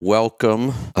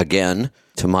Welcome again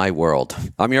to my world.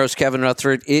 I'm your host, Kevin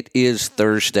Rutherford. It is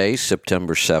Thursday,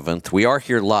 September 7th. We are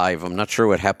here live. I'm not sure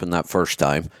what happened that first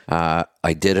time.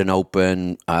 I did an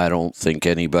open. I don't think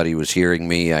anybody was hearing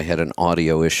me. I had an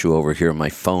audio issue over here. My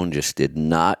phone just did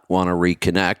not want to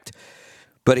reconnect.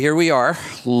 But here we are.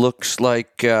 Looks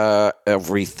like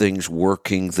everything's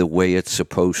working the way it's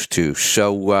supposed to.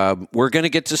 So we're going to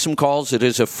get to some calls. It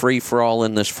is a free-for-all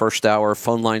in this first hour.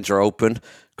 Phone lines are open.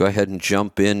 Go ahead and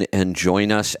jump in and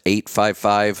join us,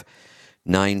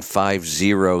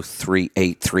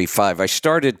 855-950-3835. I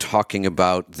started talking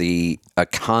about the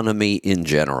economy in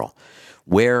general.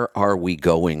 Where are we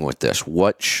going with this?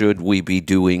 What should we be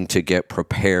doing to get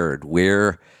prepared?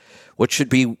 What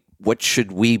should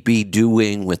we be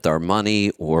doing with our money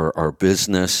or our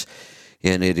business?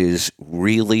 And it is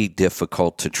really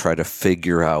difficult to try to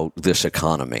figure out this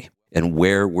economy and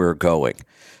where we're going.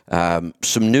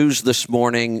 Some news this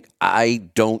morning. I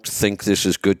don't think this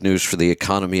is good news for the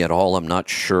economy at all. I'm not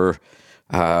sure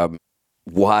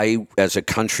why, as a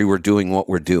country, we're doing what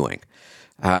we're doing.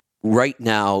 Right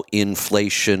now,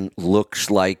 inflation looks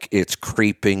like it's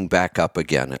creeping back up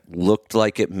again. It looked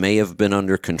like it may have been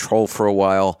under control for a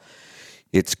while.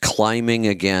 It's climbing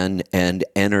again, and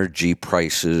energy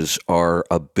prices are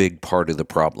a big part of the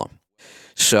problem.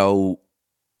 So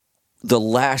the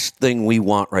last thing we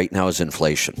want right now is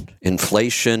inflation.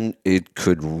 Inflation, it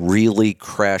could really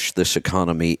crash this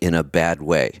economy in a bad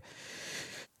way.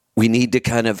 We need to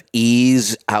kind of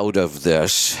ease out of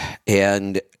this,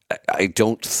 and I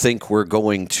don't think we're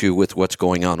going to with what's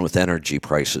going on with energy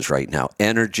prices right now.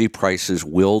 Energy prices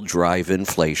will drive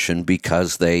inflation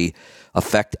because they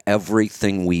affect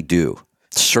everything we do.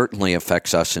 It certainly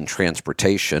affects us in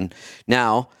transportation.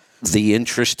 Now, the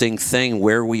interesting thing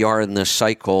where we are in this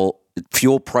cycle,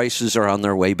 fuel prices are on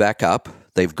their way back up.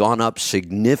 They've gone up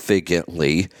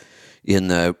significantly in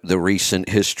the recent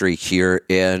history here,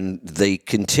 and they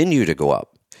continue to go up.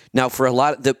 Now, for a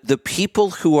lot of the people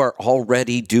who are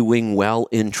already doing well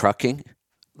in trucking,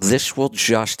 this will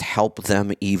just help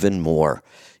them even more.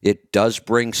 It does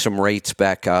bring some rates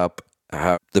back up.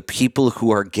 The people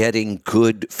who are getting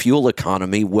good fuel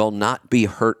economy will not be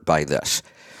hurt by this.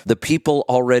 The people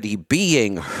already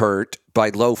being hurt by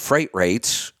low freight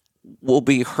rates will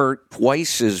be hurt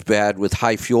twice as bad with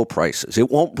high fuel prices.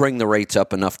 It won't bring the rates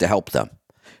up enough to help them,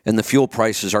 and the fuel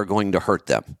prices are going to hurt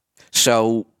them.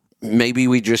 So maybe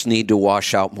we just need to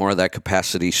wash out more of that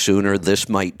capacity sooner. This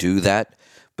might do that,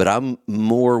 but I'm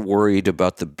more worried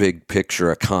about the big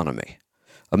picture economy.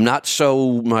 I'm not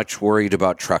so much worried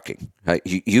about trucking.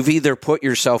 You've either put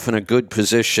yourself in a good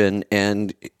position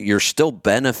and you're still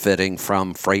benefiting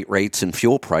from freight rates and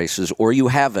fuel prices, or you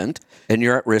haven't, and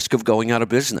you're at risk of going out of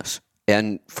business.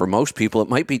 And for most people, it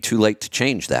might be too late to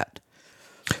change that.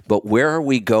 But where are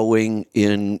we going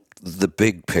in the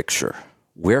big picture?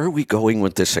 Where are we going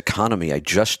with this economy? I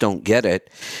just don't get it.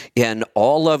 And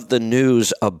all of the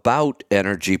news about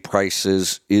energy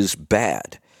prices is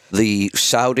bad. The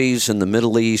Saudis and the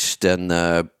Middle East and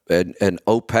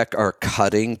OPEC are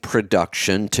cutting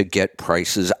production to get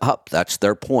prices up. That's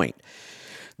their point.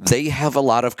 They have a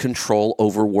lot of control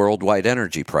over worldwide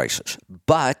energy prices,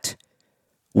 but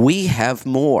we have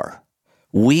more.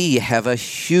 We have a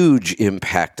huge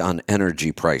impact on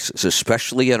energy prices,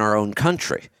 especially in our own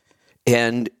country,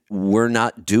 and we're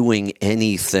not doing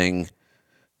anything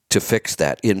to fix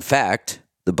that. In fact,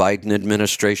 the Biden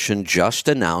administration just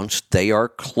announced they are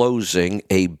closing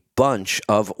a bunch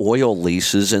of oil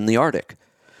leases in the Arctic.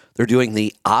 They're doing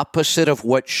the opposite of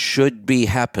what should be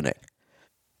happening.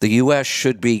 The U.S.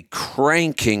 should be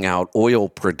cranking out oil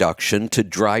production to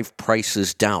drive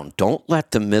prices down. Don't let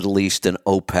the Middle East and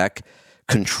OPEC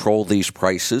control these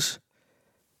prices.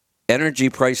 Energy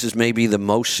prices may be the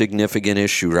most significant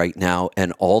issue right now,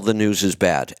 and all the news is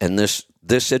bad. And this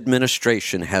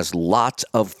administration has lots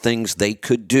of things they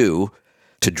could do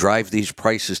to drive these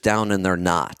prices down, and they're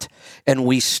not. And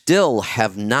we still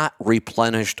have not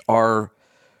replenished our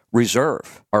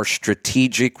reserve, our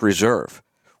strategic reserve.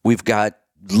 We've got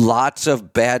lots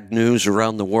of bad news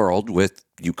around the world with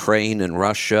Ukraine and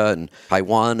Russia and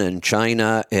Taiwan and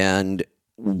China, and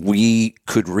we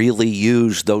could really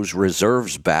use those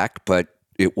reserves back, but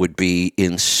it would be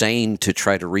insane to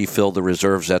try to refill the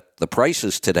reserves at the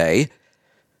prices today.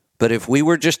 But if we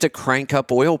were just to crank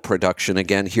up oil production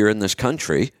again here in this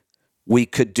country, we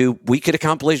could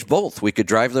accomplish both. We could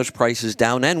drive those prices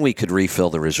down and we could refill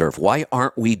the reserve. Why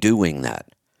aren't we doing that?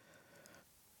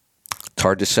 It's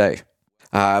hard to say.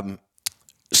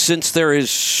 Since there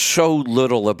is so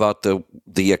little about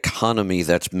the economy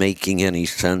that's making any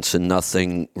sense and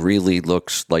nothing really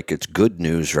looks like it's good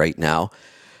news right now,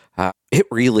 It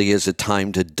really is a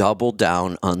time to double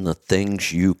down on the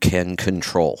things you can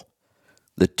control.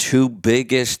 The two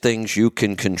biggest things you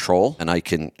can control, and I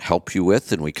can help you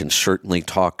with, and we can certainly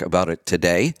talk about it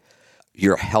today,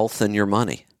 your health and your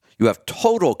money. You have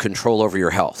total control over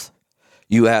your health.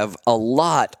 You have a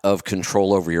lot of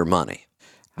control over your money.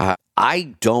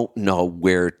 I don't know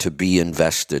where to be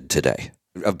invested today.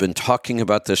 I've been talking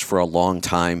about this for a long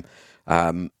time.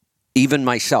 Even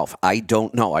myself, I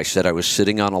don't know. I said I was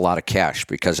sitting on a lot of cash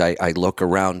because I look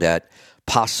around at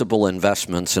possible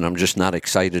investments and I'm just not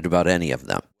excited about any of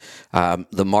them.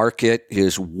 The market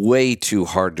is way too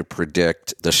hard to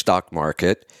predict, the stock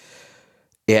market.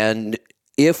 And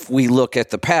if we look at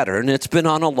the pattern, it's been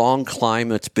on a long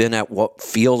climb. It's been at what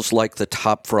feels like the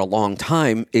top for a long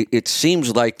time. It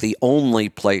seems like the only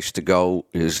place to go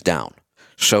is down.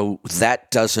 So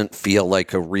that doesn't feel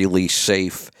like a really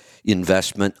safe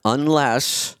investment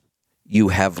unless you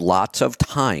have lots of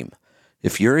time.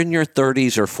 If you're in your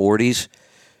 30s or 40s,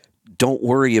 don't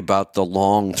worry about the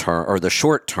long term or the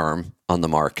short term on the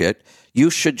market.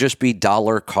 You should just be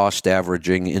dollar cost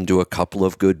averaging into a couple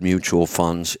of good mutual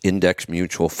funds, index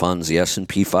mutual funds, the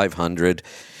S&P 500.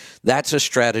 That's a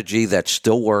strategy that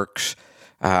still works.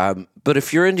 But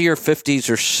if you're into your 50s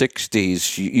or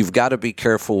 60s, you've got to be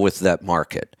careful with that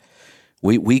market.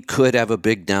 We could have a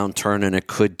big downturn and it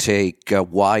could take a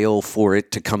while for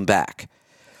it to come back.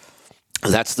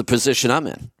 That's the position I'm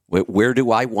in. Where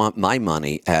do I want my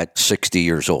money at 60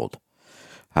 years old?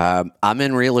 I'm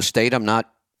in real estate. I'm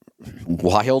not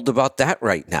wild about that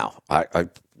right now.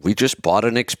 We just bought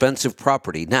an expensive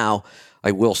property. Now,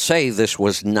 I will say this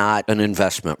was not an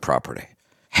investment property.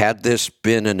 Had this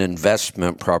been an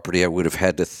investment property, I would have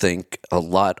had to think a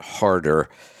lot harder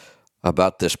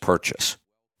about this purchase.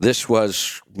 This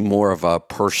was more of a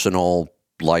personal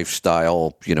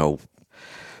lifestyle,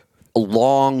 a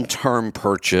long-term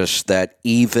purchase that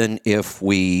even if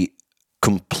we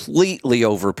completely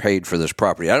overpaid for this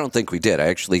property, I don't think we did. I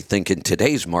actually think in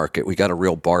today's market, we got a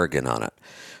real bargain on it.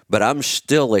 But I'm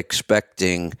still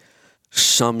expecting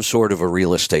some sort of a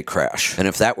real estate crash. And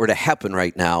if that were to happen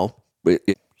right now,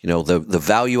 the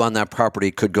value on that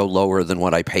property could go lower than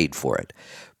what I paid for it.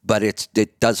 But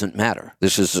it doesn't matter.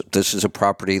 This is a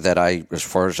property that as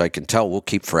far as I can tell, will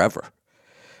keep forever.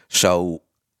 So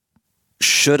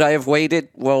should I have waited?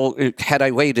 Well, had I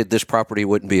waited, this property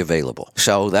wouldn't be available.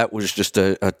 So that was just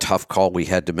a tough call we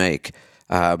had to make.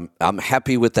 I'm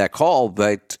happy with that call,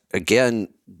 but again,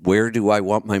 where do I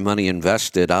want my money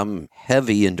invested? I'm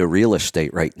heavy into real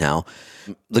estate right now.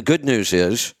 The good news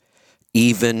is,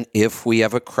 even if we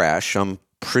have a crash, I'm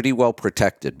pretty well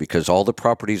protected because all the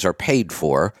properties are paid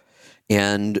for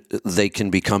and they can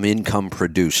become income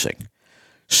producing.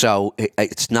 So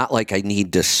it's not like I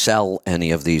need to sell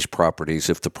any of these properties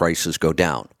if the prices go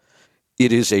down.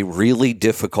 It is a really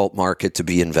difficult market to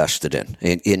be invested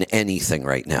in anything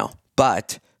right now.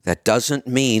 But that doesn't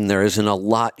mean there isn't a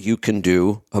lot you can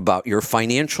do about your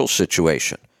financial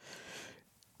situation.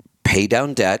 Pay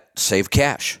down debt, save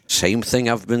cash. Same thing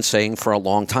I've been saying for a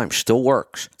long time. Still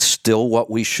works. Still what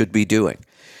we should be doing.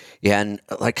 And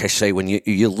like I say, when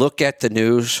you look at the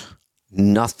news,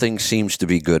 nothing seems to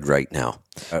be good right now.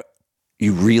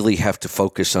 You really have to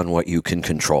focus on what you can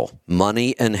control.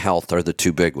 Money and health are the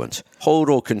two big ones.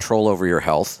 Total control over your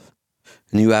health,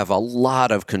 and you have a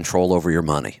lot of control over your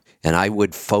money. And I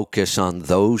would focus on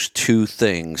those two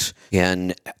things.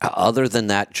 And other than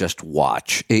that, just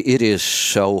watch. It is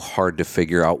so hard to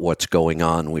figure out what's going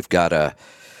on. We've got an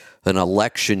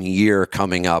election year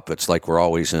coming up. It's like we're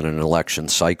always in an election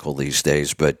cycle these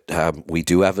days, but we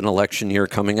do have an election year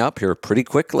coming up here pretty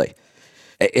quickly.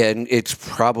 And it's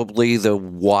probably the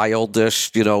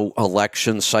wildest,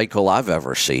 election cycle I've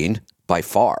ever seen by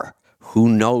far. Who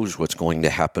knows what's going to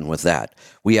happen with that?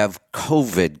 We have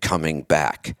COVID coming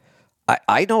back.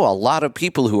 I know a lot of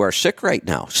people who are sick right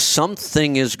now.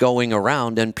 Something is going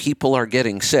around and people are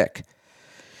getting sick.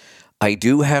 I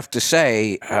do have to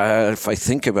say, if I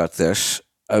think about this,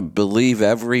 I believe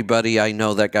everybody I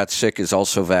know that got sick is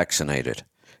also vaccinated.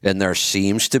 And there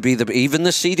seems to be even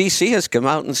the CDC has come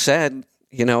out and said,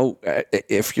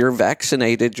 if you're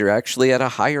vaccinated, you're actually at a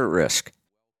higher risk.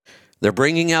 They're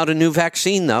bringing out a new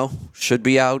vaccine, though. Should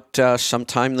be out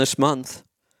sometime this month.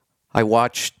 I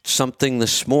watched something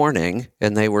this morning,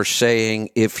 and they were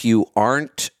saying if you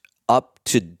aren't up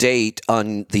to date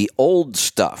on the old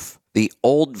stuff, the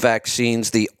old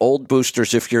vaccines, the old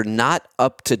boosters, if you're not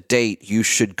up to date, you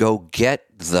should go get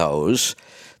those.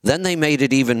 Then they made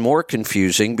it even more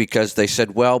confusing because they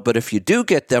said, well, but if you do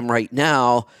get them right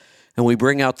now and we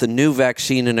bring out the new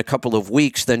vaccine in a couple of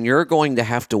weeks, then you're going to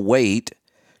have to wait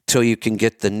till you can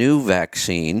get the new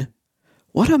vaccine.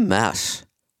 What a mess.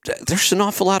 There's an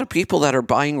awful lot of people that are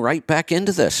buying right back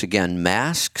into this again.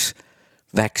 Masks,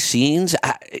 vaccines.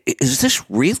 Is this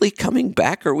really coming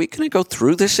back? Are we going to go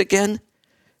through this again?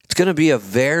 It's going to be a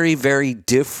very, very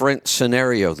different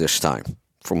scenario this time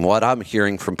from what I'm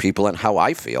hearing from people and how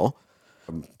I feel.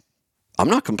 I'm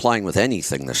not complying with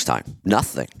anything this time.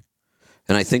 Nothing.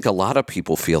 And I think a lot of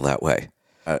people feel that way.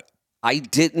 I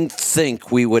didn't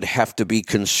think we would have to be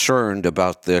concerned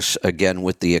about this again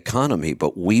with the economy,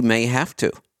 but we may have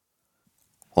to.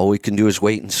 All we can do is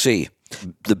wait and see.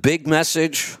 The big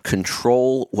message,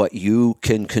 control what you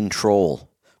can control,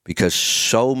 because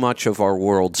so much of our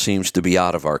world seems to be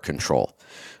out of our control.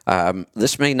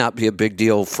 This may not be a big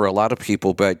deal for a lot of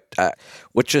people, but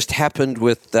what just happened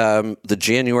with the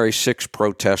January 6th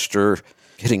protester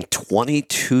getting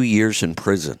 22 years in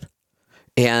prison.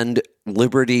 And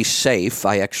Liberty Safe,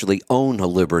 I actually own a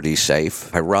Liberty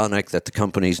Safe. Ironic that the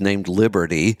company's named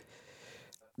Liberty.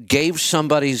 Gave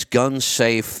somebody's gun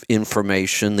safe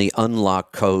information, the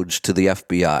unlock codes, to the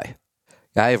FBI.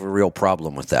 I have a real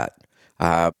problem with that.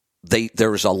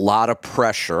 There was a lot of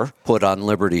pressure put on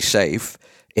Liberty Safe,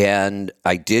 and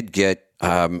I did get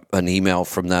an email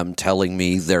from them telling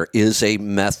me there is a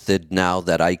method now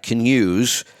that I can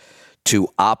use to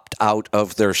opt out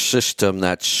of their system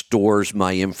that stores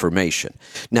my information.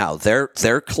 Now, their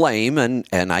claim, and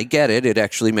I get it, it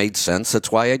actually made sense,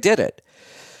 that's why I did it.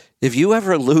 If you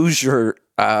ever lose your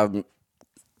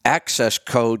access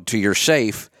code to your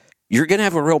safe, you're going to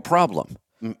have a real problem.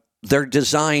 They're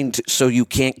designed so you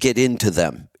can't get into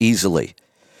them easily.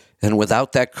 And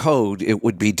without that code, it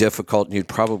would be difficult, and you'd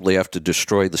probably have to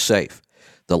destroy the safe,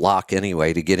 the lock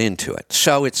anyway, to get into it.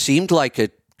 So it seemed like a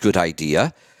good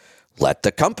idea. Let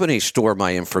the company store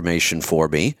my information for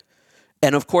me.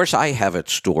 And of course, I have it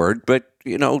stored, but,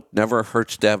 never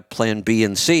hurts to have plan B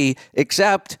and C,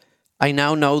 except I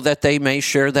now know that they may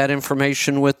share that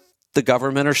information with the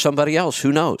government or somebody else.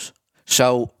 Who knows?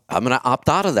 So I'm going to opt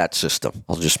out of that system.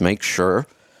 I'll just make sure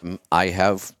I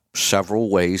have several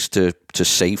ways to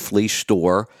safely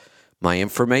store my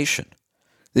information.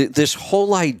 This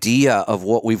whole idea of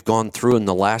what we've gone through in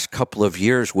the last couple of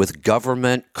years with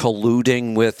government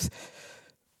colluding with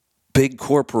big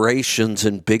corporations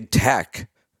and big tech,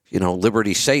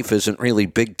 Liberty Safe isn't really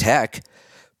big tech,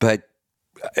 but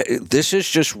this is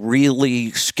just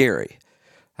really scary.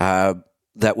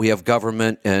 That we have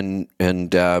government and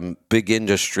big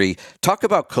industry. Talk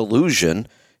about collusion.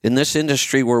 In this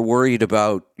industry, we're worried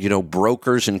about,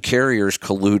 brokers and carriers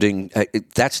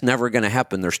colluding. That's never going to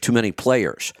happen. There's too many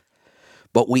players.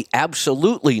 But we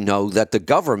absolutely know that the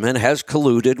government has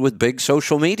colluded with big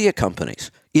social media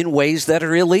companies in ways that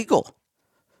are illegal.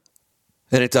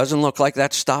 And it doesn't look like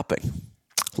that's stopping.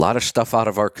 A lot of stuff out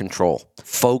of our control.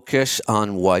 Focus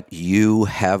on what you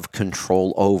have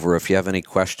control over. If you have any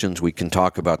questions, we can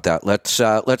talk about that.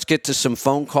 Let's get to some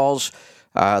phone calls.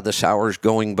 This hour's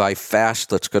going by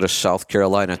fast. Let's go to South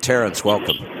Carolina. Terrence,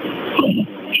 welcome.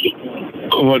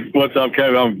 What's up,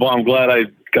 Kevin? I'm glad I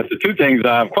got the two things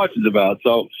I have questions about.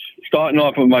 So starting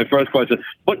off with my first question,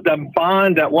 what the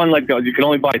bond, that one, you can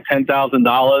only buy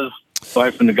 $10,000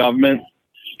 right from the government.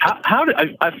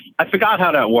 I forgot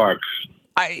how that works.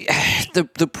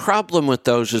 The problem with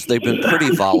those is they've been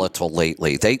pretty volatile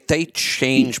lately. They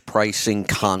change pricing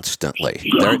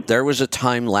constantly. There was a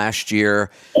time last year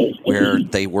where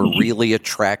they were really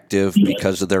attractive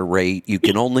because of their rate. You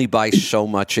can only buy so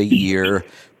much a year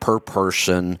per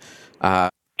person.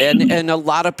 And a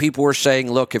lot of people were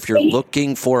saying, look, if you're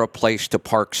looking for a place to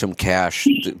park some cash,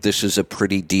 this is a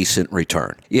pretty decent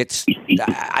return.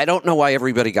 I don't know why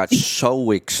everybody got so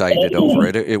excited over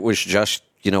it. It was just,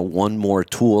 one more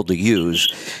tool to use.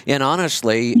 And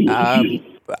honestly,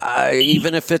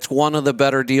 even if it's one of the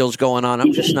better deals going on,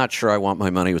 I'm just not sure I want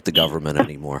my money with the government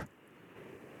anymore.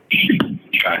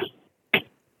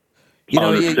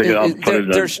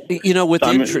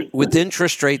 With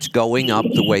interest rates going up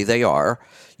the way they are,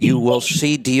 you will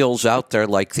see deals out there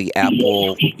like the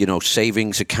Apple,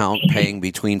 savings account paying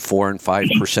between 4 and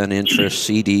 5% interest.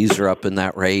 CDs are up in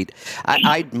that rate.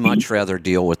 I'd much rather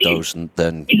deal with those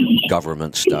than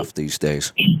government stuff these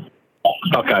days.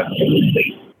 Okay.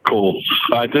 Cool.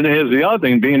 All right, then here's the other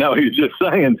thing, being that you're just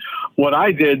saying, what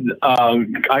I did,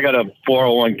 I got a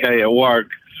 401k at work,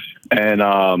 and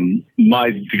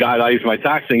the guy that I use for my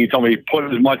taxing, he told me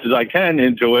put as much as I can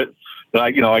into it that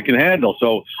I can handle.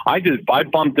 So I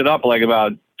bumped it up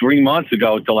about 3 months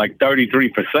ago to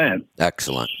 33%.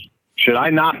 Excellent. Should I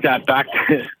knock that back?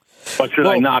 But should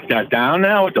I knock that down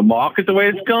now with the market the way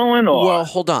it's going? Or? Well,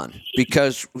 hold on,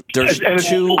 because there's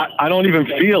two. I don't even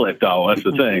feel it, though. That's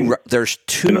the thing. There's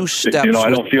two steps. I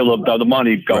don't feel the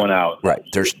money going out. Right.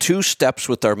 There's two steps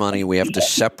with our money. We have to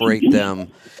separate them.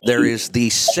 There is the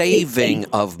saving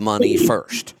of money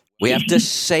first. We have to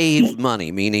save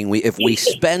money, meaning if we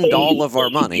spend all of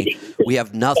our money, we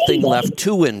have nothing left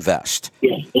to invest.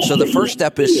 So the first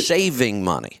step is saving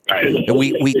money. And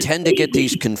we tend to get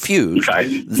these confused.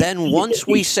 Then once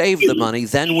we save the money,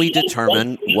 then we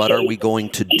determine what are we going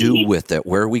to do with it?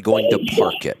 Where are we going to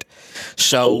park it?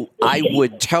 So I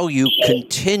would tell you,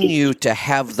 continue to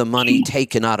have the money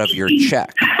taken out of your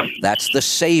check. That's the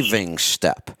saving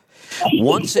step.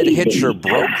 Once it hits your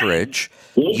brokerage,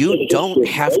 you don't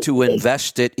have to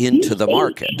invest it into the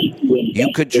market.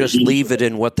 You could just leave it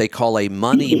in what they call a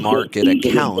money market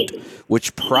account,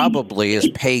 which probably is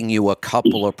paying you a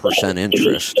couple of %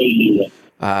 interest.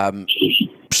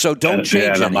 So don't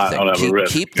change anything.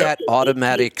 Keep that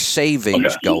automatic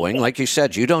savings going. Like you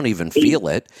said, you don't even feel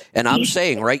it. And I'm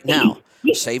saying right now,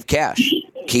 save cash.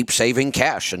 Keep saving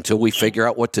cash until we figure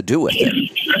out what to do with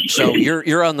it. So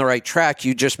you're on the right track.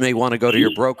 You just may want to go to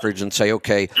your brokerage and say,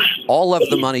 okay, all of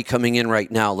the money coming in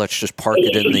right now, let's just park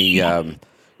it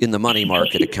in the money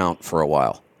market account for a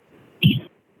while.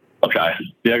 Okay.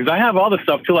 Yeah, because I have all the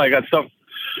stuff too. I got stuff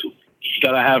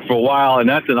that I had for a while, and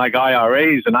that's in like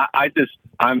IRAs, and I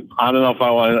don't know if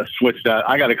I want to switch that.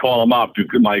 I got to call him up,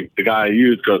 the guy I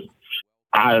use, because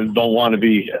I don't want to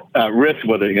be at risk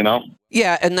with it,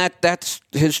 Yeah, and that's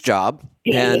his job.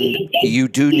 And you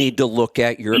do need to look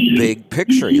at your big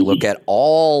picture. You look at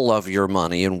all of your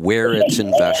money and where it's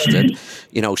invested.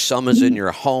 Some is in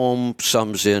your home,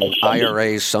 some's in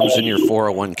IRAs, some's in your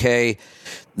 401k.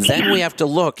 Then we have to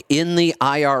look in the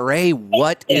IRA,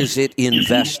 what is it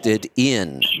invested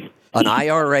in? An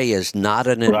IRA is not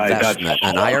an investment.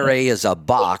 An IRA is a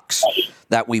box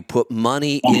that we put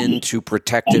money in to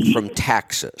protect it from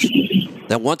taxes.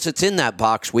 Then once it's in that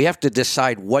box, we have to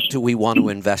decide, what do we want to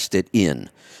invest it in?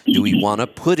 Do we want to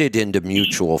put it into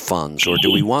mutual funds, or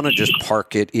do we want to just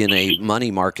park it in a money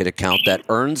market account that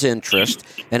earns interest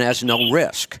and has no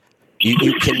risk?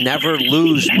 You can never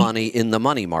lose money in the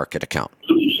money market account.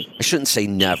 I shouldn't say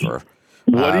never.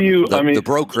 What do you? The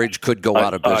brokerage could go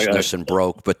out of business and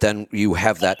broke, but then you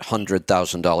have that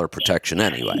 $100,000 protection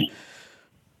anyway.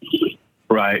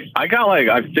 Right. I got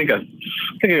I think I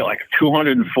got like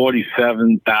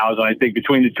 247,000. I think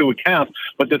between the two accounts.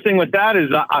 But the thing with that is,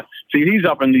 see, he's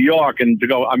up in New York, and to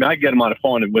go. I get him on the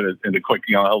phone with it in the quick.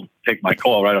 He'll take my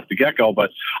call right off the get go.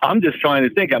 But I'm just trying to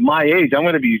think. At my age, I'm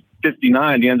going to be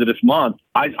 59 at the end of this month.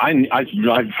 I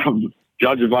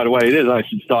judge it by the way it is. I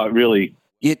should start really.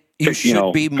 You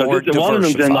should be more diversified. One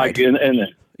of them's in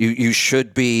You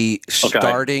should be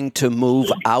starting to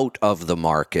move out of the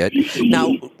market.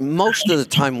 Now, most of the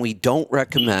time we don't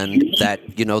recommend that,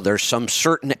 there's some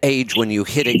certain age when you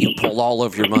hit it, you pull all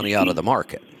of your money out of the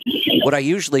market. What I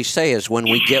usually say is when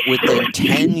we get within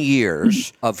 10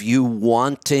 years of you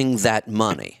wanting that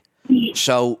money.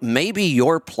 So maybe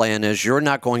your plan is you're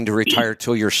not going to retire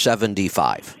till you're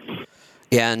 75.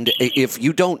 And if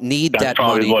you don't need that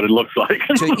money, what it looks like.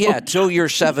 till you're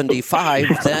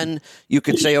 75, then you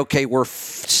could say, okay, we're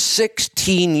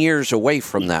 16 years away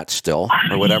from that still,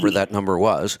 or whatever that number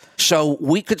was. So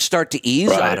we could start to ease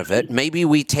out of it. Maybe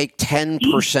we take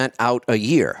 10% out a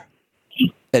year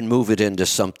and move it into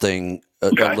something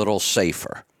a little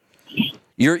safer.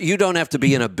 You don't have to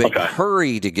be in a big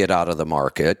hurry to get out of the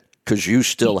market, because you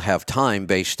still have time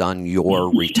based on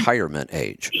your retirement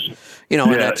age.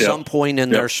 And at some point in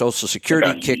there, Social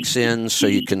Security kicks in, so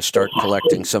you can start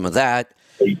collecting some of that.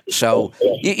 So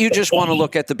you just want to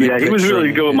look at the big picture. Yeah, he was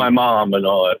really good with my mom and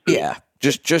all that. Yeah,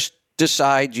 just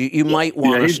decide you might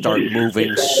want to start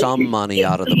moving some money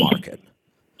out of the market.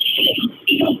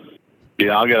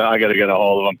 Yeah, I got to get a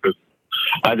hold of him, because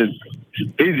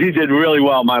he did really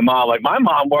well. My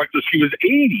mom worked till she was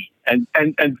 80. And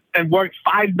worked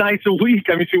 5 nights a week.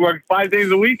 I mean, she worked 5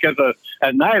 days a week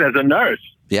at night as a nurse.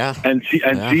 Yeah. And she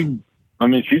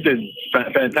did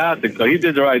fantastic. So he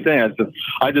did the right thing.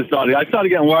 I started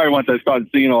getting worried once I started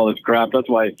seeing all this crap. That's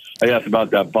why I asked about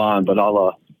that bond. But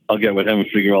I'll get with him and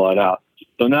figure all that out.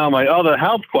 So now my other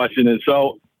health question is: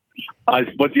 I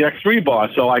put the X3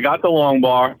 bar. So I got the long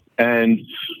bar, and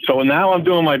so now I'm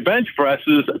doing my bench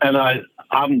presses, and I'm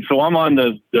on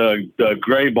the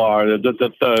gray bar, I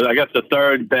guess the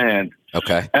third band.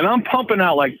 Okay. And I'm pumping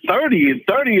out like 30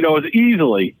 of those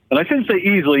easily. And I shouldn't say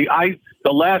easily.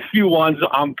 The last few ones,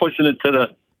 I'm pushing it to the,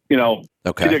 to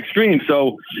the extreme.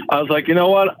 So I was like, you know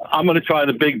what? I'm going to try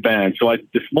the big band. So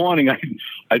this morning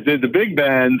I did the big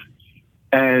band,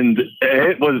 and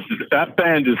that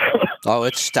band is Oh,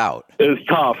 it's stout. is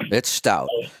tough. It's stout.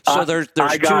 So there's two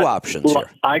options here.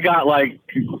 I got like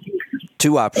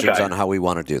Two options Okay. on how we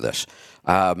want to do this.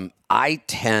 I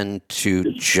tend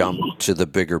to jump to the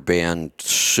bigger band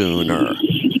sooner,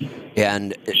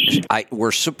 and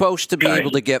we're supposed to be Okay.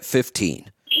 able to get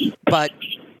 15, but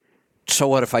so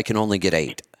what if I can only get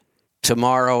 8?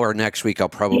 Tomorrow or next week, I'll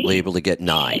probably able to get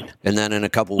 9. And then in a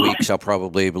couple weeks, I'll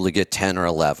probably able to get 10 or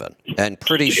 11. And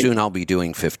pretty soon, I'll be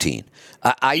doing 15.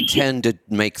 I tend to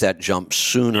make that jump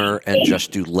sooner and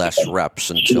just do less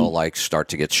reps until I start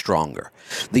to get stronger.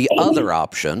 The other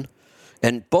option,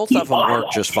 and both of them work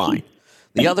just fine,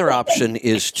 the other option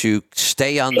is to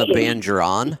stay on the band you're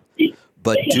on,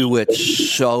 but do it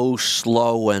so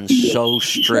slow and so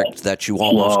strict that you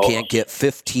almost can't get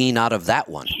 15 out of that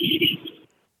one.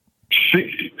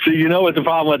 See, you know what the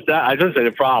problem with that? I just say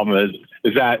the problem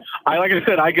is that like I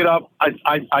said, I get up. I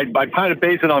kind of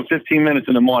base it on 15 minutes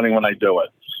in the morning when I do it.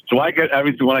 So I get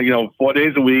everything when 4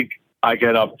 days a week. I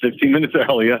get up 15 minutes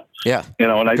earlier. Yeah.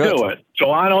 And I Good. do it.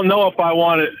 So I don't know if I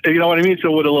want it. You know what I mean?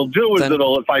 So what it'll do is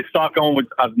if I start going with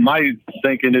my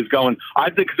thinking is going. I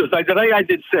think today I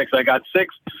did 6. I got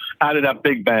 6 out of that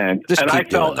big band, Just and keep I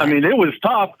felt. doing that. I mean, it was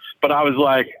tough, but I was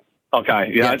like.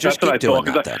 Okay, yeah, just that's what I keep doing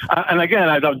thought. that, And again,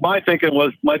 my thinking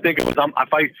was,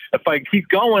 if I keep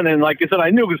going, and like I said, I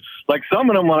knew because like some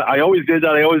of them, I always did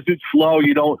that. I always did slow.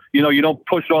 You don't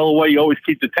push all the way. You always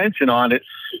keep the tension on it.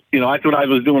 That's what I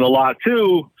was doing a lot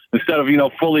too. Instead of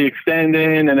fully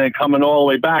extending and then coming all the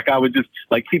way back, I would just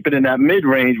like keep it in that mid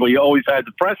range where you always had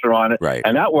the pressure on it, Right.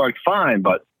 And that worked fine.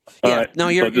 But Yeah, no,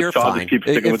 you're I'll fine. just keep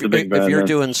sticking with the big band, if you're then.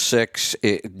 doing 6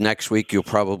 next week, you'll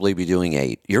probably be doing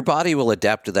 8. Your body will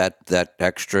adapt to that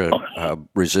extra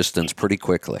resistance pretty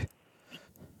quickly.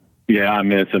 Yeah, I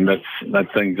mean, that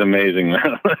thing's amazing.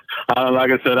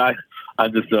 Like I said,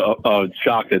 I'm just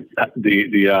shocked at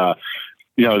the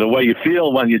way you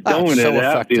feel when you're doing so it after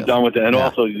effective. you're done with it, and Yeah.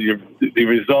 also the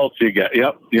results you get.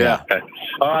 Yep. Yeah. Yeah. Okay.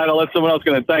 All right. I'll let someone else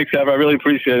go. Thanks, Kev. I really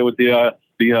appreciate it with the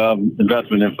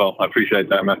investment info. I appreciate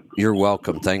that, man. You're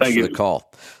welcome. Thanks Thank for you. the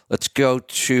call. Let's go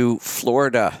to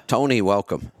Florida. Tony,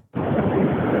 welcome.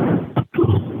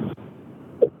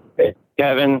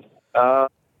 Kevin,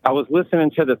 I was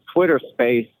listening to the Twitter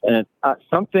space, and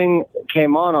something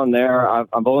came on there. I've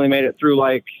only made it through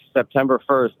like September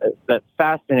 1st. That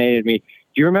fascinated me.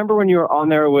 Do you remember when you were on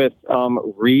there with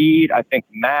Reed? I think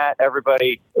Matt,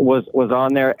 everybody was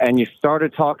on there, and you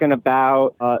started talking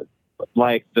about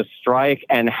like the strike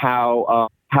and how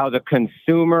the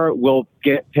consumer will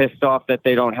get pissed off that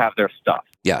they don't have their stuff.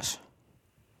 Yes.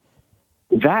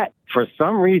 That, for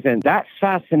some reason, that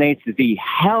fascinates the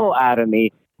hell out of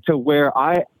me to where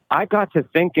I got to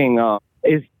thinking,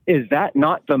 is that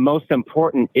not the most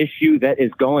important issue that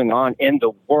is going on in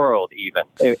the world even?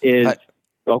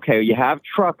 Okay, you have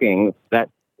trucking, that,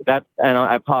 and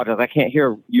I apologize, I can't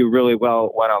hear you really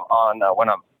well when I'm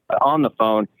on the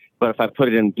phone, but if I put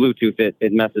it in Bluetooth,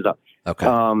 it messes up. Okay.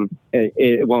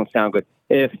 It won't sound good.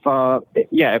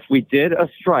 If we did a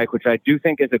strike, which I do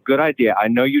think is a good idea, I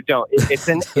know you don't. It's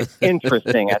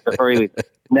interesting at the very least.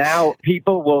 Now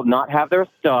people will not have their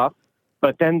stuff,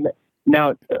 but then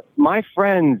now my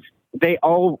friends, they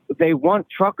want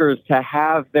truckers to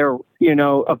have their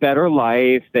a better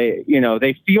life.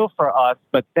 They feel for us,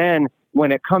 but then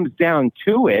when it comes down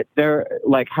to it, they're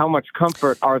like, how much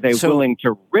comfort are they willing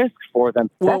to risk for them?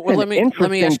 That's an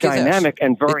interesting dynamic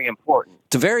and very important.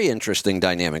 It's a very interesting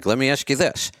dynamic. Let me ask you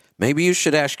this. Maybe you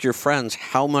should ask your friends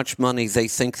how much money they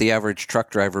think the average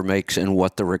truck driver makes and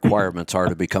what the requirements are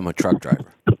to become a truck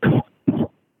driver.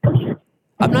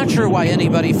 I'm not sure why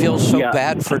anybody feels so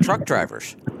bad for truck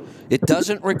drivers. It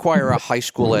doesn't require a high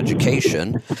school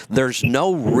education. There's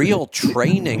no real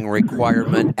training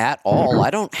requirement at all. I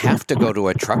don't have to go to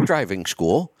a truck driving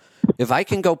school. If I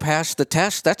can go pass the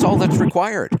test, that's all that's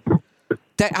required.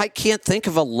 I can't think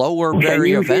of a lower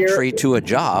barrier of entry to a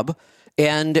job.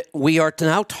 And we are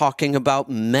now talking about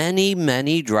many,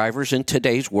 many drivers in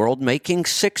today's world making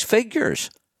 6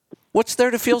 figures. What's there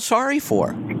to feel sorry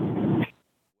for?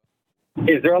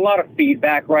 Is there a lot of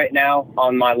feedback right now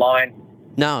on my line?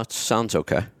 No, it sounds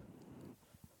okay.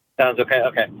 Sounds okay.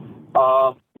 Okay.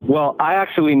 Well, I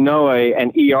actually know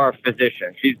an ER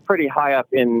physician. She's pretty high up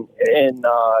in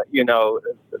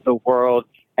the world,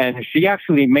 and she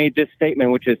actually made this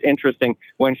statement, which is interesting.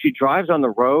 When she drives on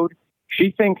the road,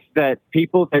 she thinks that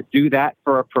people that do that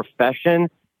for a profession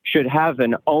should have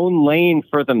an own lane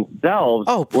for themselves.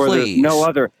 Oh, where there's please. no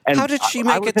other. And how did she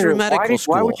make it through medical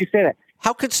school? Why would you say that?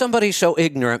 How could somebody so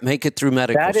ignorant make it through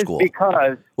medical school? That is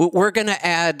because we're going to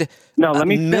add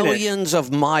millions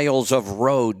of miles of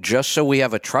road just so we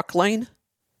have a truck lane?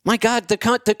 My God, the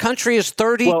country is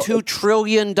 $32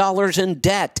 trillion in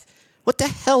debt. What the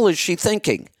hell is she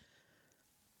thinking?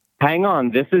 Hang on,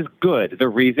 this is good. The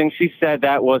reason she said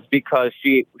that was because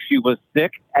she was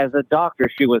sick as a doctor.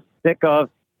 She was sick of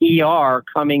ER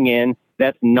coming in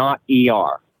that's not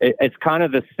ER. It's kind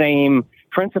of the same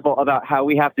principle about how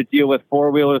we have to deal with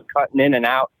four-wheelers cutting in and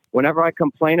out. Whenever I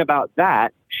complain about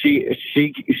that, she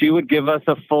would give us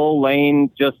a full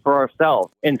lane just for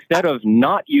ourselves instead of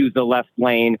not use the left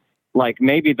lane. Like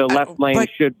maybe the left lane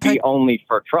should be only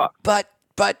for trucks.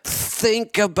 But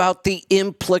think about the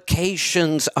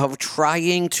implications of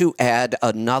trying to add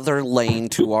another lane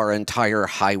to our entire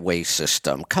highway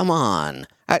system. Come on.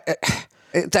 Add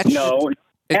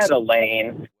a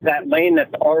lane. That lane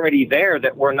that's already there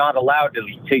that we're not allowed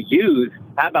to use.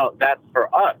 How about that's for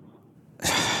us?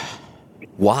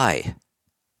 Why?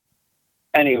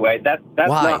 Anyway, that's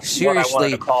why? Not Seriously, what I wanted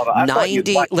to call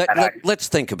it. Let's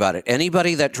think about it.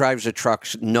 Anybody that drives a truck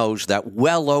knows that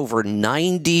well over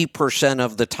 90%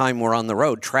 of the time we're on the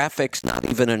road, traffic's not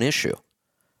even an issue.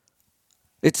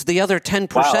 It's the other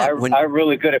 10%. Wow, I'm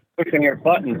really good at pushing your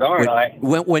buttons, aren't I?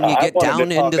 When you get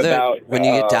down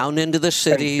into the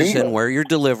cities and where you're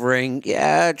delivering,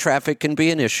 yeah, traffic can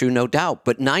be an issue, no doubt.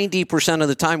 But 90% of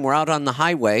the time we're out on the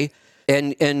highway.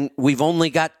 And we've only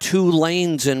got 2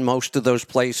 lanes in most of those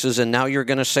places, and now you're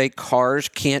going to say cars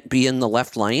can't be in the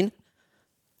left lane?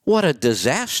 What a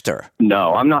disaster.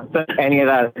 No, I'm not saying any of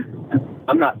that.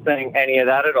 I'm not saying any of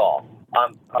that at all.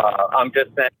 I'm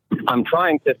just saying, I'm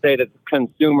trying to say that the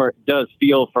consumer does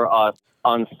feel for us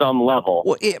on some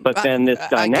level. Then this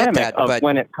dynamic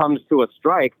when it comes to a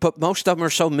strike. But most of them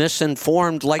are so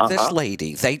misinformed, like this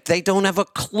lady. They don't have a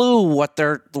clue what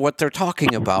they're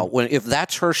talking about. If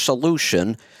that's her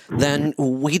solution, then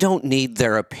we don't need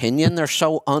their opinion. They're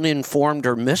so uninformed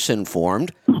or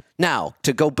misinformed. Now,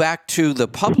 to go back to the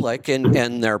public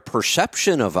and their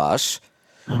perception of us,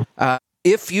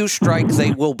 if you strike,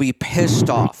 they will be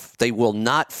pissed off. They will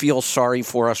not feel sorry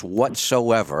for us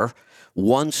whatsoever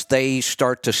once they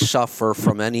start to suffer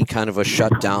from any kind of a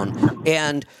shutdown.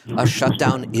 And a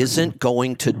shutdown isn't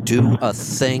going to do a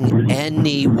thing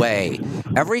anyway.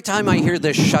 Every time I hear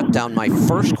this shutdown, my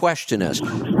first question is,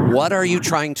 what are you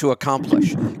trying to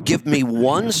accomplish? Give me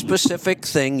one specific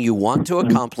thing you want to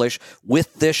accomplish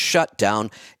with this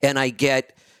shutdown, and I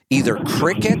get either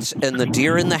crickets and the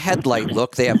deer in the headlight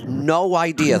look. They have no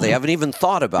idea. They haven't even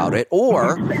thought about it.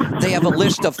 Or they have a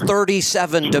list of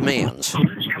 37 demands.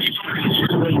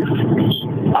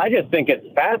 I just think it's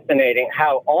fascinating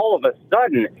how all of a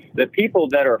sudden the people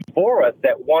that are for us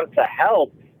that want to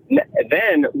help,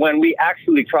 then when we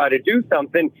actually try to do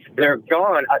something, they're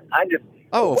gone.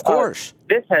 Oh, of course.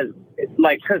 This has,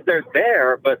 because they're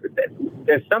there, but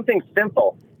there's something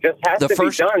simple. Just has to be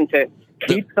done to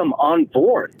keep them on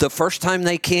board. The first time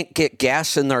they can't get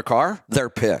gas in their car, they're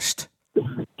pissed.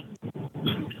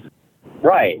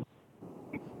 Right.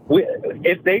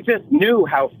 If they just knew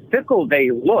how fickle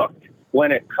they looked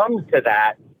when it comes to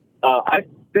that, I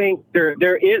think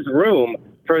there is room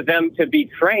for them to be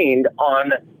trained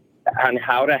on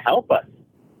how to help us.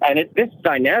 And this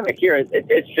dynamic here,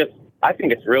 it's just, I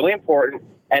think it's really important.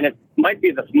 And it might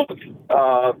be the most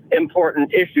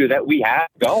important issue that we have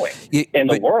going in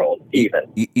the world, even.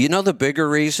 You know, the bigger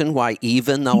reason why,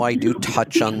 even though I do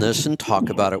touch on this and talk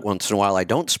about it once in a while, I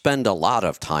don't spend a lot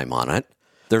of time on it.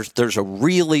 There's a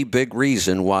really big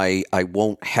reason why I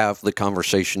won't have the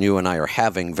conversation you and I are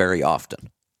having very often.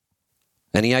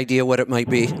 Any idea what it might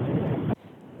be?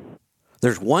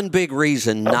 There's one big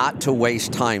reason not to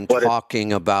waste time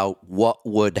talking about what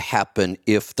would happen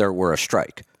if there were a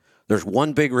strike. There's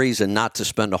one big reason not to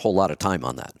spend a whole lot of time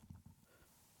on that.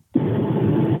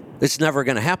 It's never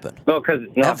going to happen. Well, because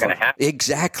it's not going to happen.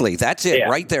 Exactly. That's it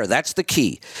right there. That's the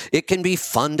key. It can be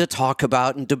fun to talk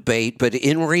about and debate, but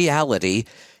in reality,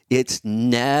 it's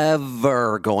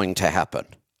never going to happen.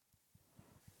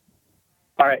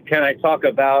 All right. Can I talk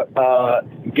about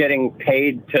getting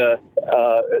paid to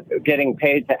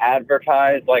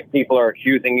advertise like people are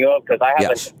accusing you of? Because I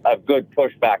have a good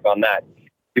pushback on that.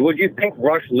 Would you think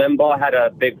Rush Limbaugh had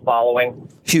a big following?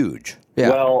 Huge. Yeah.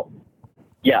 Well,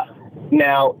 yeah.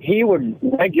 Now, he would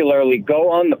regularly go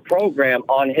on the program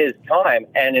on his time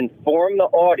and inform the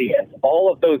audience,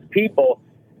 all of those people,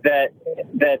 that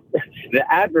the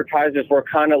advertisers were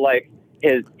kind of like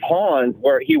his pawns,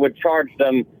 where he would charge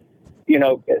them,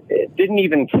 didn't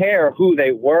even care who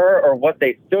they were or what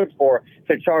they stood for,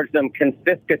 to charge them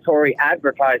confiscatory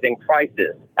advertising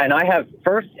prices. And I have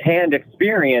firsthand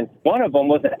experience. One of them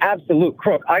was an absolute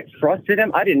crook. I trusted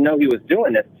him. I didn't know he was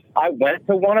doing this. I went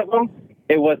to one of them.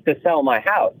 It was to sell my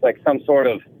house, like some sort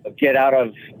of get out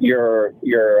of your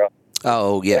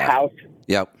Oh, the yeah. house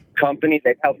Yep. company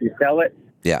that helped you sell it.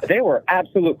 Yeah. They were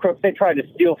absolute crooks. They tried to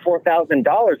steal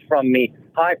 $4,000 from me,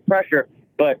 high pressure.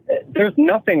 But there's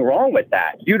nothing wrong with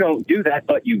that. You don't do that,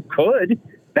 but you could.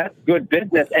 That's good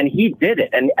business, and he did it,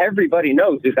 and everybody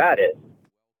knows who that is.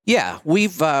 Yeah,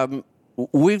 we've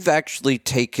actually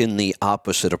taken the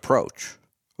opposite approach.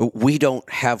 We don't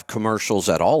have commercials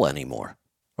at all anymore.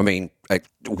 I mean,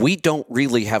 we don't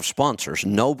really have sponsors.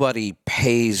 Nobody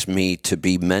pays me to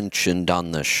be mentioned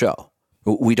on this show.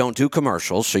 We don't do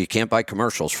commercials, so you can't buy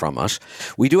commercials from us.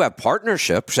 We do have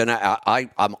partnerships, and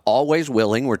I'm always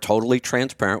willing. We're totally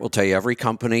transparent. We'll tell you every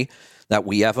company that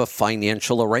we have a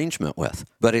financial arrangement with.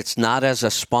 But it's not as a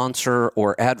sponsor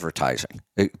or advertising.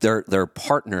 They're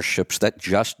partnerships that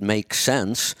just make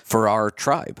sense for our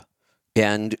tribe.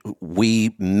 And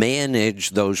we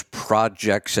manage those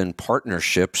projects and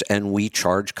partnerships, and we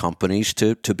charge companies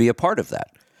to be a part of that.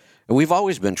 And we've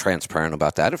always been transparent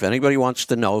about that. If anybody wants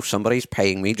to know if somebody's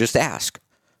paying me, just ask.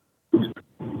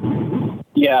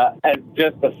 Yeah, and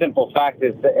just the simple fact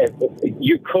is that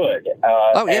you could.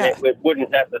 Oh, yeah. And it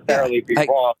wouldn't necessarily be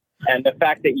wrong. And the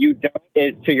fact that you don't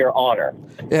is to your honor.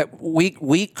 Yeah,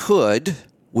 we could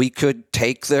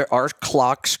take our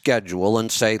clock schedule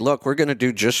and say, look, we're going to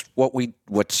do just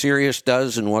what Sirius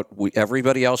does and what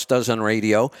everybody else does on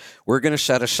radio. We're going to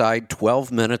set aside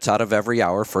 12 minutes out of every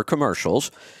hour for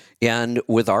commercials. And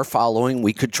with our following,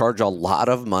 we could charge a lot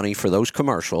of money for those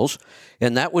commercials.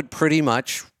 And that would pretty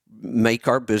much make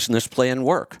our business plan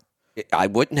work. I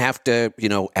wouldn't have to,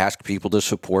 ask people to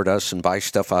support us and buy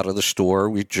stuff out of the store.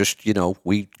 We just,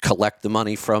 we collect the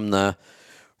money from the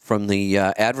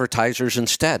advertisers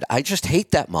instead. I just hate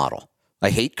that model.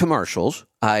 I hate commercials.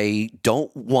 I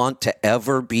don't want to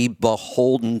ever be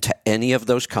beholden to any of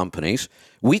those companies.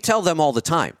 We tell them all the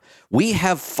time. We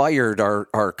have fired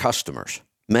our customers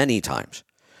many times.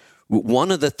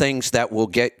 One of the things that we'll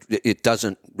get, it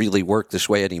doesn't really work this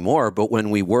way anymore, but when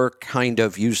we were kind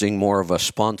of using more of a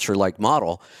sponsor-like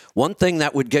model, one thing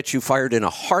that would get you fired in a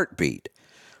heartbeat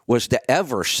was to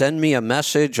ever send me a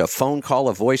message, a phone call,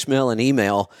 a voicemail, an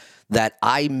email that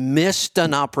I missed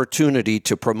an opportunity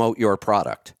to promote your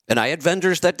product. And I had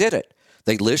vendors that did it.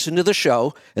 They'd listen to the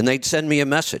show and they'd send me a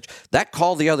message. That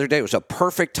call the other day was a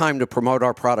perfect time to promote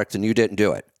our product and you didn't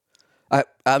do it.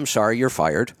 I'm sorry, you're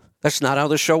fired. That's not how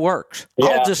the show works. Yeah,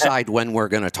 I'll decide when we're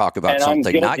going to talk about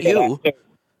something, not you.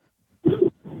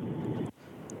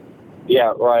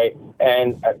 Yeah, right.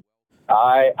 And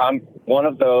I'm one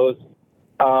of those.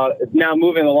 Now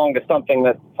moving along to something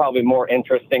that's probably more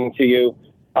interesting to you,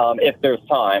 if there's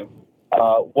time.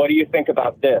 What do you think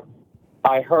about this?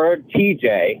 I heard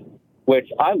TJ, which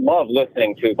I love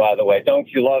listening to, by the way. Don't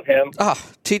you love him? Oh,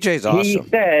 TJ's awesome. He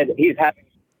said he's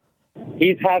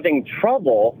having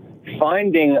trouble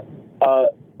finding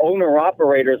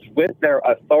owner-operators with their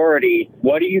authority.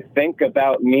 What do you think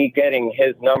about me getting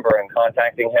his number and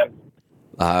contacting him?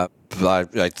 I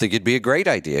think it'd be a great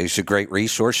idea. He's a great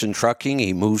resource in trucking.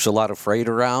 He moves a lot of freight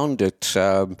around.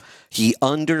 He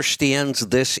understands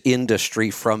this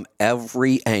industry from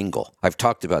every angle. I've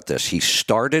talked about this. He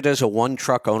started as a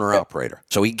one-truck owner-operator,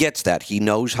 so he gets that. He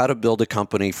knows how to build a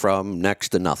company from next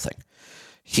to nothing.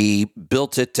 He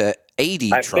built it to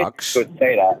 80 trucks. I think you could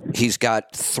say that. He's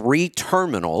got 3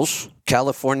 terminals,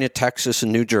 California, Texas,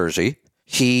 and New Jersey.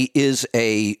 He is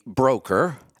a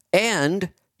broker, and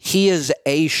he is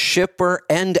a shipper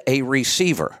and a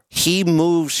receiver. He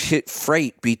moves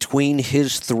freight between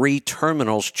his 3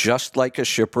 terminals just like a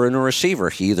shipper and a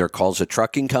receiver. He either calls a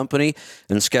trucking company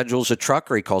and schedules a truck,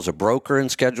 or he calls a broker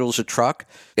and schedules a truck.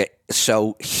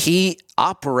 So he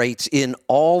operates in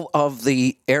all of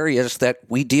the areas that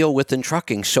we deal with in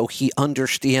trucking. So he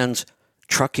understands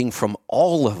trucking from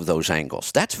all of those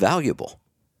angles. That's valuable.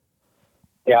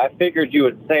 Yeah, I figured you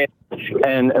would say it.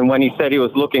 And when he said he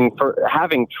was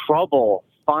having trouble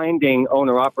finding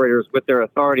owner-operators with their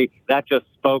authority, that just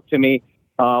spoke to me.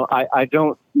 I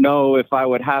don't know if I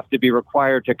would have to be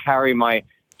required to carry my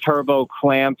turbo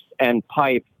clamps and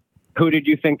pipe. Who did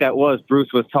you think that was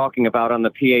Bruce was talking about on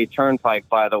the PA Turnpike,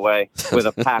 by the way, with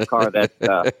a pack car that...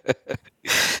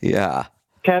 Yeah.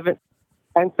 Kevin,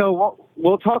 and so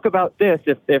we'll talk about this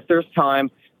if there's time.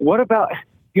 What about,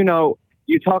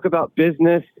 you talk about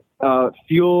business,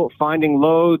 fuel, finding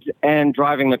loads, and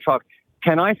driving the truck.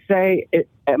 Can I say,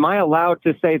 am I allowed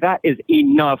to say that is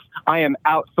enough? I am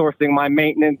outsourcing my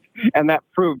maintenance, and that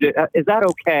proved it. Is that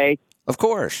okay? Of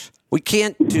course. We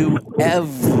can't do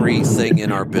everything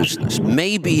in our business.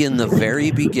 Maybe in the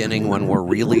very beginning when we're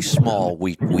really small,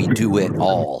 we do it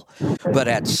all. But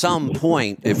at some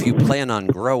point, if you plan on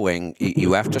growing,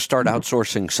 you have to start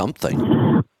outsourcing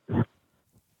something.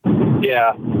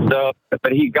 Yeah. So,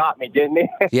 but he got me, didn't he?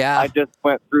 Yeah. I just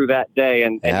went through that day,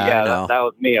 and Yeah, I know. that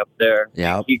was me up there.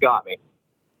 Yeah. He got me.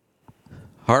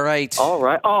 All right. All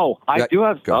right. Oh, I do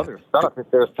have Go other stuff if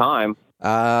there's time.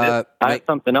 I have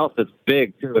something else that's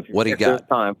big, too, what do you if there's got?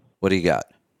 time. What do you got?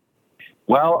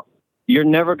 Well, you're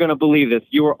never going to believe this.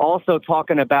 You were also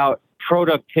talking about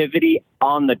productivity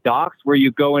on the docks, where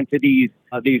you go into these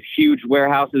huge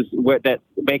warehouses that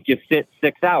make you sit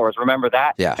 6 hours. Remember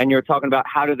that? Yeah. And you're talking about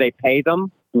how do they pay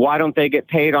them? Why don't they get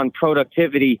paid on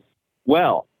productivity?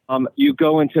 Well, you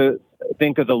go into,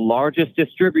 think of the largest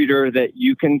distributor that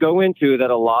you can go into that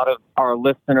a lot of our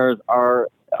listeners are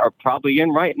probably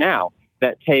in right now.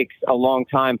 That takes a long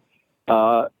time.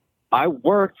 I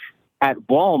worked at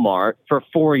Walmart for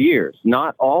 4 years,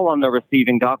 not all on the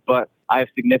receiving dock, but I have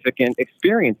significant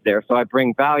experience there. So I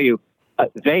bring value.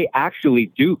 They actually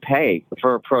do pay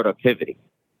for productivity.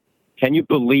 Can you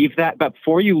believe that? But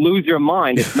before you lose your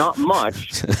mind, it's not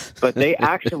much, but they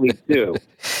actually do.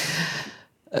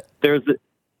 There's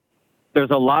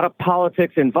a lot of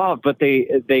politics involved, but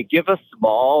they give a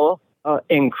small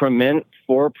increment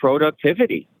for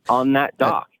productivity on that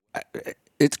dock.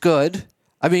 It's good.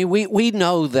 I mean, we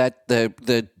know that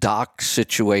the dock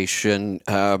situation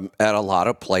at a lot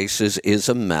of places is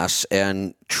a mess,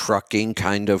 and trucking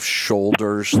kind of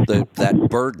shoulders that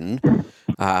burden.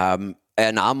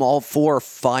 And I'm all for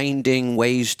finding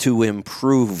ways to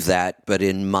improve that, but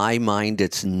in my mind,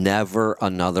 it's never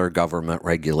another government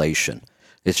regulation.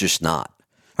 It's just not.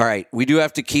 All right, we do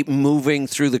have to keep moving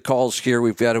through the calls here.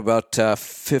 We've got about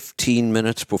 15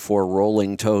 minutes before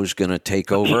Rolling Toe's going to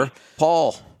take over.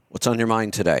 Paul, what's on your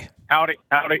mind today? Howdy.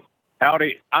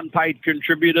 Unpaid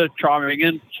contributor chiming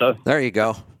in. So there you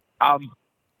go.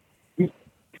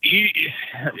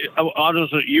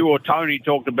 You or Tony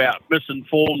talked about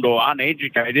misinformed or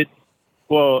uneducated.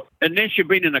 Well, unless you've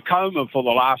been in a coma for the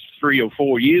last 3 or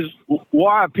 4 years,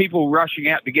 why are people rushing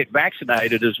out to get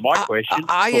vaccinated is my question.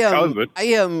 I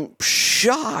am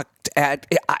shocked at,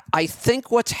 I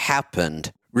think what's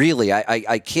happened, really,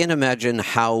 I can't imagine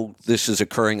how this is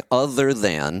occurring other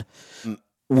than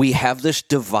we have this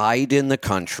divide in the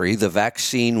country. The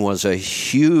vaccine was a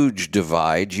huge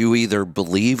divide. You either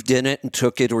believed in it and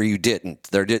took it or you didn't.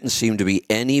 There didn't seem to be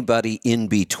anybody in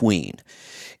between.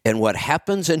 And what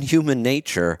happens in human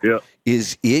nature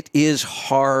is it is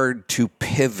hard to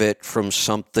pivot from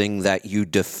something that you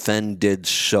defended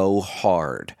so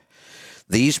hard.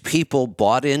 These people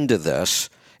bought into this,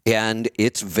 and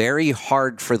it's very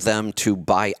hard for them to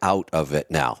buy out of it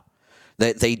now.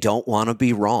 They don't want to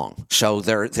be wrong. So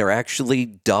they're actually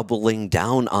doubling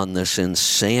down on this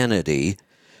insanity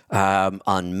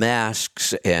on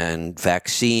masks and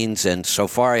vaccines. And so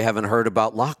far, I haven't heard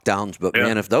about lockdowns. But,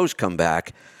 man, if those come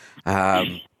back.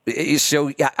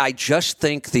 So I just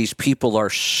think these people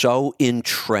are so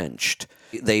entrenched.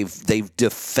 They've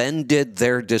defended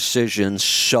their decisions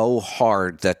so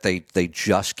hard that they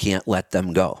just can't let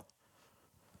them go.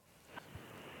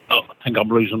 Oh, I think I'm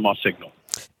losing my signal.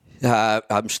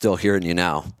 I'm still hearing you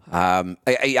now. They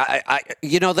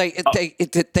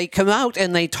come out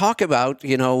and they talk about,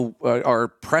 our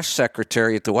press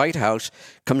secretary at the White House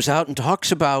comes out and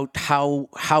talks about how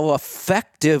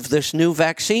effective this new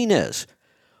vaccine is.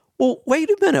 Well,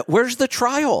 wait a minute. Where's the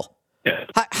trial? Yeah.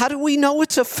 How do we know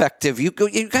it's effective? You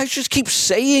guys just keep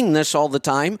saying this all the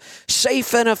time.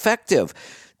 Safe and effective.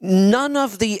 None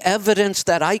of the evidence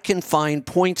that I can find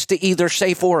points to either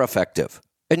safe or effective.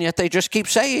 And yet they just keep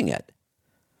saying it.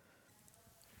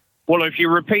 Well, if you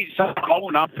repeat something long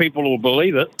enough, people will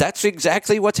believe it. That's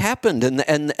exactly what's happened.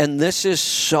 And this is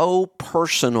so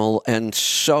personal and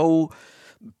so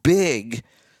big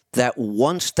that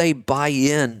once they buy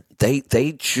in,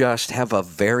 they just have a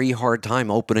very hard time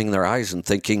opening their eyes and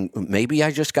thinking, maybe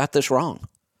I just got this wrong.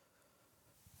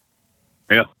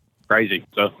 Yeah, crazy.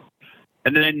 So,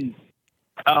 and then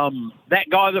that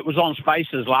guy that was on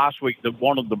Spaces last week that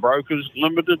wanted the Brokers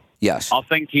Limited. Yes, I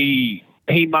think he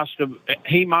must have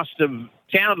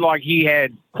sounded like he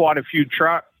had quite a few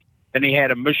trucks and he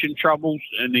had emission troubles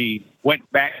and he went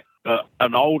back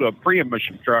an older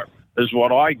pre-emission truck is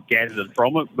what I gathered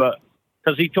from it. But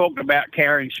because he talked about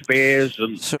carrying spares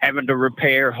and having to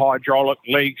repair hydraulic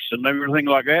leaks and everything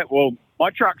like that. Well, my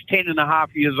truck's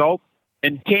 10.5 years old.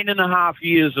 In 10.5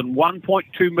 years and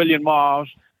 1.2 million miles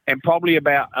and probably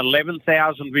about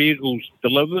 11,000 vehicles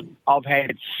delivered, I've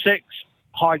had 6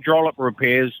 hydraulic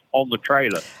repairs on the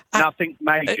trailer. Nothing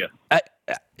major.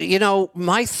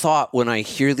 My thought when I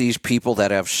hear these people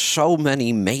that have so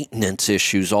many maintenance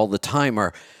issues all the time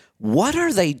are, what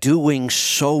are they doing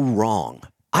so wrong?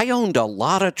 I owned a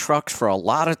lot of trucks for a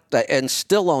lot of, and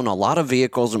still own a lot of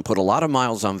vehicles and put a lot of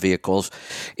miles on vehicles,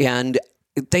 and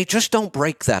they just don't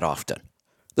break that often.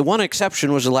 The one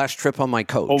exception was the last trip on my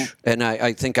coach, and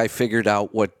I think I figured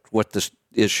out what this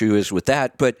issue is with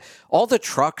that. But all the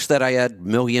trucks that I had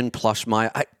million-plus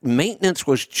mile, maintenance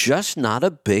was just not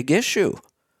a big issue.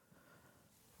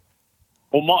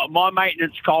 Well, my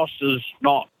maintenance cost is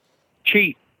not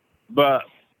cheap, but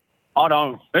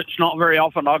it's not very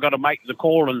often I got to make the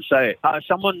call and say,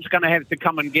 someone's going to have to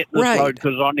come and get this load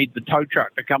because I need the tow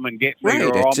truck to come and get me,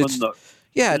 or I'm in the...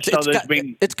 Yeah,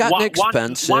 it's gotten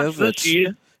expensive. Once this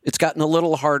year, it's gotten a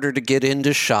little harder to get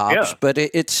into shops, but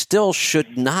it still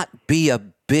should not be a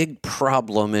big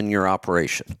problem in your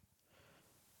operation.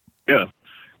 Yeah.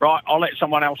 Right, I'll let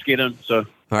someone else get in, so...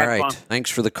 All right. Fun. Thanks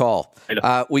for the call.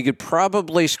 We could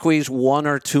probably squeeze one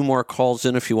or two more calls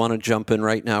in if you want to jump in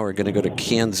right now. We're going to go to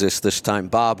Kansas this time.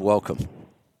 Bob, welcome.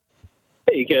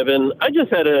 Hey, Kevin. I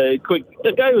just had a quick...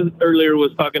 The guy earlier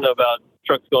was talking about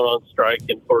trucks going on strike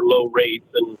and for low rates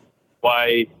and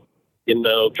why,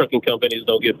 trucking companies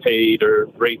don't get paid or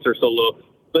rates are so low.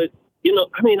 But,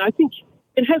 I think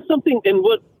it has something in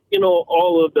what,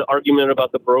 all of the argument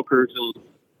about the brokers and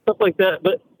stuff like that.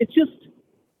 But it's just...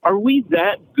 Are we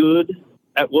that good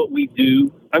at what we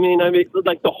do? I mean,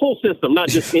 like the whole system, not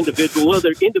just individual.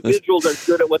 Whether individuals are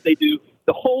good at what they do,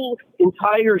 the whole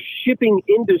entire shipping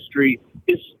industry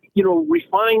is,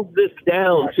 refined this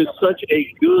down to such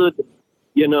a good,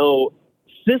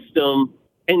 system.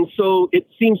 And so it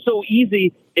seems so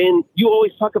easy. And you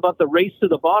always talk about the race to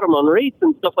the bottom on rates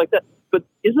and stuff like that. But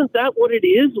isn't that what it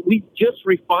is? We just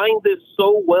refined this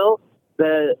so well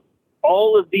that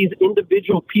all of these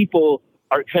individual people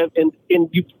and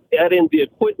you add in the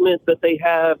equipment that they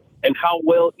have and how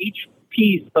well each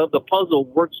piece of the puzzle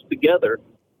works together.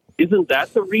 Isn't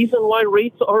that the reason why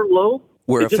rates are low?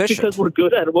 We're It's efficient. just because we're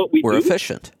good at what we do? We're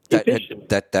efficient.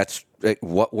 That's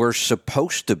what we're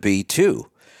supposed to be,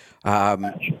 too.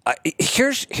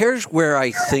 Here's where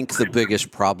I think the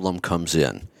biggest problem comes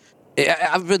in.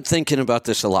 I've been thinking about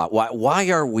this a lot. Why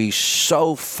are we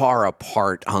so far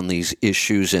apart on these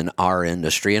issues in our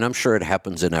industry? And I'm sure it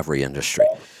happens in every industry.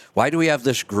 Why do we have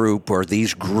this group or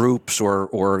these groups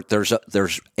or there's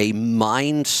a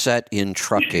mindset in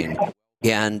trucking?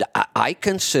 And I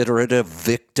consider it a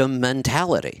victim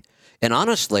mentality. And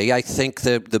honestly, I think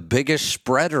the biggest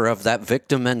spreader of that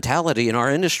victim mentality in our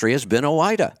industry has been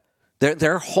OOIDA.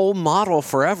 Their whole model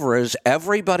forever is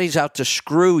everybody's out to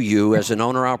screw you as an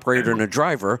owner, operator, and a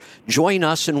driver. Join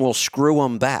us and we'll screw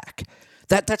them back.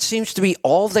 That seems to be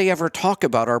all they ever talk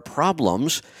about are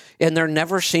problems, and there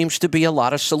never seems to be a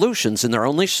lot of solutions. And their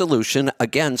only solution,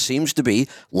 again, seems to be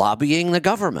lobbying the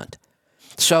government.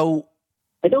 So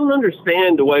I don't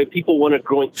understand why people want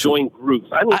to join groups.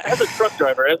 As a truck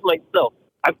driver, as myself,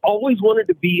 I've always wanted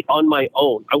to be on my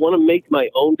own. I want to make my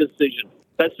own decision.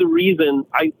 That's the reason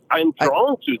I'm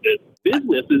drawn to this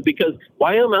business is because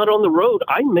while I'm out on the road,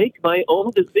 I make my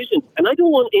own decisions. And I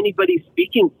don't want anybody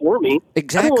speaking for me.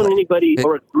 Exactly. I don't want anybody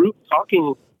or a group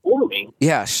talking for me.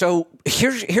 Yeah, so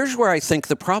here's where I think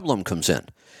the problem comes in.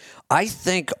 I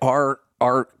think our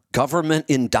government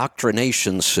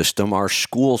indoctrination system, our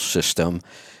school system,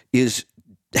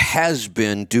 has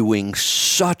been doing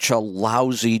such a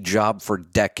lousy job for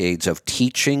decades of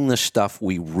teaching the stuff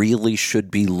we really should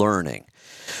be learning.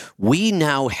 We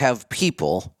now have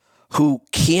people who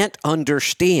can't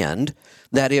understand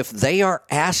that if they are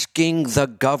asking the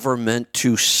government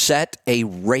to set a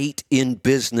rate in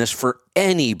business for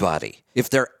anybody, if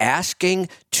they're asking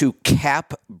to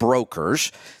cap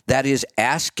brokers, that is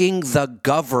asking the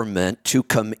government to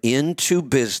come into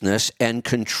business and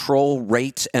control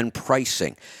rates and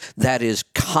pricing. That is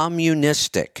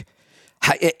communistic.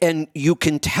 And you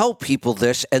can tell people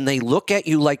this, and they look at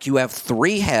you like you have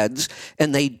three heads,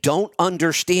 and they don't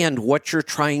understand what you're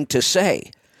trying to say.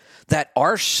 That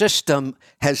our system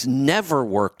has never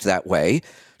worked that way,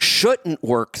 shouldn't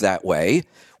work that way.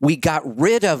 We got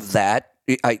rid of that.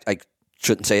 I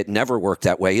shouldn't say it never worked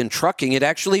that way. In trucking, it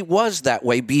actually was that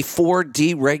way before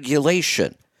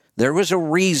deregulation. There was a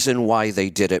reason why they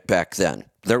did it back then.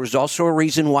 There was also a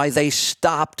reason why they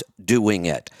stopped doing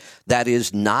it. That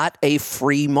is not a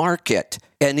free market,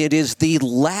 and it is the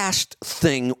last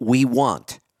thing we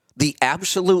want. The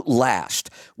absolute last.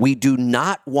 We do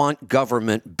not want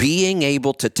government being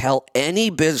able to tell any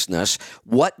business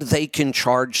what they can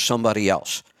charge somebody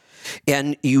else.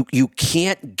 And you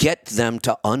can't get them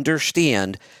to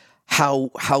understand how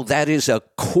that is a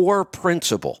core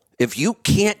principle. If you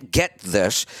can't get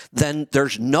this, then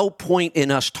there's no point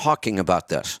in us talking about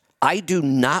this. I do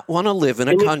not want to live in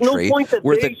a And there's no country point that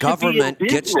where they the should be in government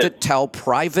gets to business. tell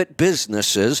private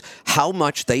businesses how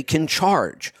much they can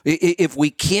charge. If we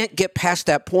can't get past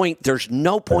that point, there's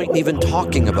no point in even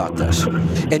talking about this.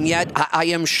 And yet I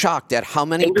am shocked at how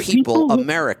many And the people, people who-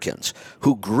 Americans,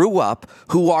 who grew up,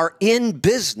 who are in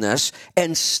business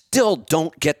and still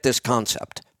don't get this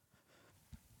concept.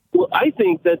 Well, I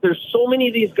think that there's so many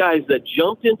of these guys that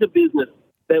jumped into business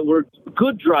that were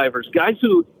good drivers, guys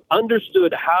who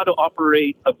understood how to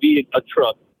operate a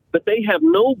truck, but they have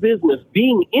no business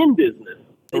being in business.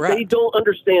 Correct. They don't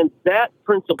understand that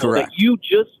principle Correct. that you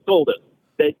just told us,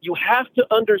 that you have to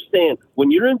understand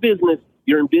when you're in business,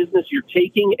 you're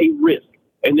taking a risk.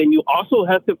 And then you also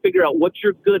have to figure out what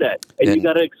you're good at. And you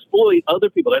got to exploit other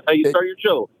people. That's how you start your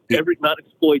show. Not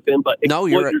exploit them, but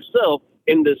exploit yourself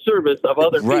in the service of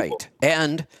other people. Right.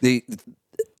 And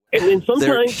then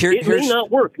sometimes it may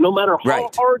not work, no matter how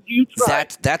hard you try.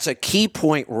 That's a key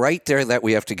point right there that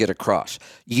we have to get across.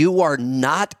 You are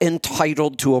not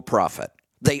entitled to a profit.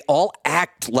 They all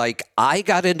act like I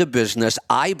got into business,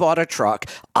 I bought a truck,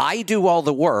 I do all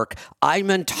the work,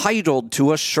 I'm entitled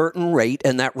to a certain rate,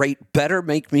 and that rate better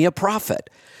make me a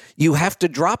profit. You have to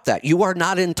drop that. You are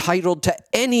not entitled to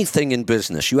anything in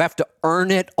business. You have to earn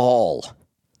it all.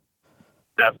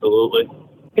 Absolutely.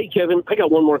 Hey, Kevin, I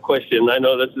got one more question. I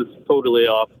know this is totally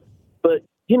off, but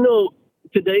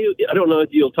today, I don't know if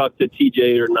you'll talk to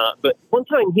TJ or not, but one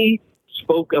time he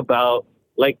spoke about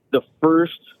like the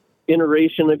first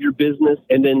iteration of your business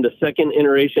and then the second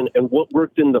iteration and what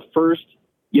worked in the first,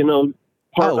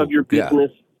 part of your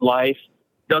business life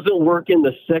doesn't work in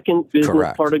the second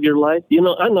business part of your life.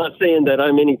 I'm not saying that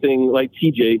I'm anything like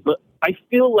TJ, but I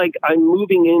feel like I'm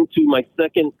moving into my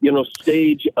second,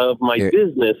 stage of my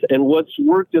business, and what's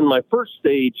worked in my first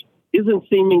stage isn't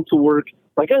seeming to work.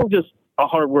 Like I'm just a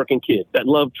hardworking kid that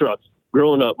loved trucks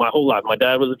growing up my whole life. My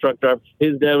dad was a truck driver.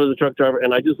 His dad was a truck driver,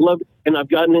 and I just loved it. And I've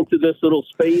gotten into this little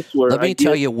space where Let me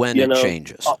tell you when it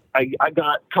changes. I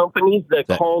got companies that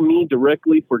call me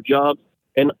directly for jobs,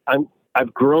 and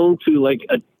I've grown to like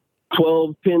a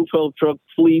 12 truck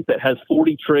fleet that has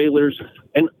 40 trailers.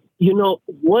 And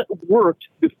what worked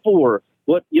before,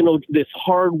 this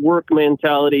hard work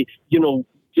mentality,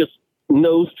 just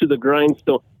nose to the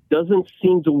grindstone doesn't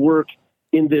seem to work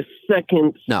in this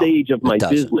second stage of my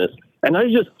business. And I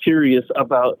was just curious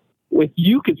about if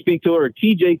you could speak to it or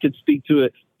TJ could speak to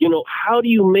it, how do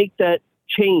you make that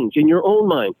change in your own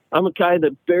mind? I'm a guy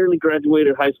that barely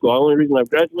graduated high school. The only reason I've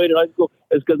graduated high school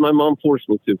is because my mom forced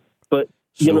me to. But,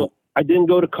 I didn't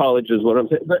go to college is what I'm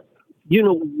saying. But,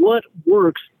 what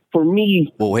works for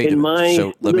me in my...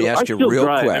 So let me ask you real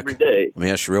quick. Every day. Let me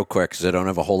ask you real quick because I don't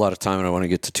have a whole lot of time and I want to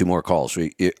get to two more calls.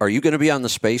 Are you going to be on the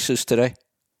Spaces today?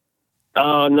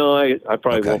 No, I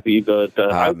probably won't be, but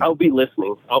I'll be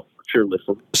listening. I'll for sure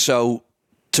listen. So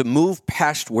to move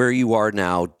past where you are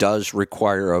now does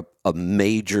require a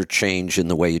major change in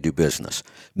the way you do business.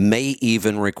 May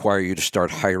even require you to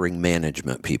start hiring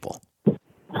management people.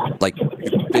 Like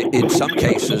in some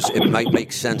cases, it might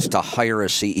make sense to hire a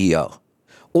CEO.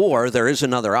 Or there is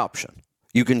another option.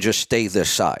 You can just stay this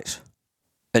size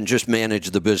and just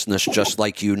manage the business just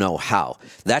like you know how.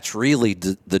 That's really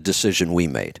the decision we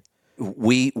made.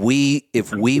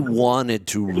 If we wanted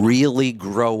to really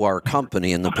grow our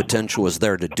company and the potential was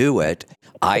there to do it,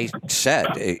 I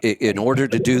said, in order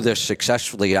to do this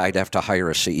successfully, I'd have to hire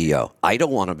a CEO. I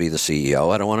don't want to be the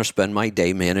CEO. I don't want to spend my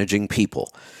day managing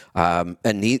people.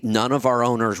 And none of our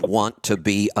owners want to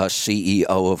be a CEO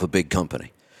of a big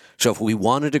company. So if we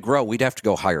wanted to grow, we'd have to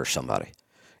go hire somebody.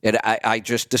 And I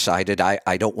just decided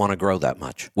I don't want to grow that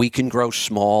much. We can grow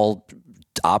small,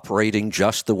 operating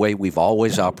just the way we've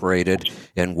always operated,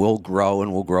 and we'll grow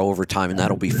over time, and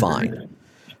that'll be fine.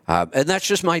 And that's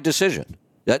just my decision.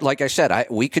 Like I said,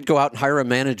 we could go out and hire a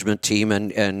management team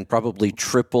and probably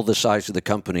triple the size of the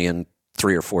company in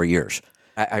 3 or 4 years.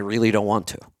 I really don't want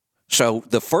to. So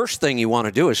the first thing you want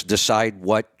to do is decide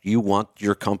what you want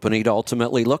your company to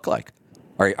ultimately look like.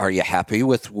 Are you happy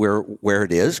with where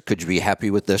it is? Could you be happy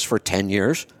with this for 10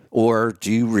 years? Or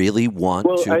do you really want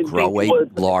to grow a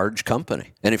large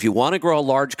company? And if you want to grow a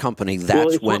large company,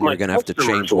 that's when you're going to have to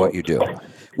change what you do.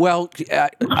 Well,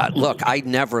 look, I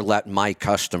never let my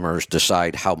customers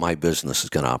decide how my business is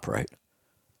going to operate.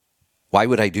 Why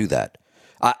would I do that?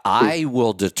 I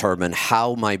will determine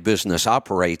how my business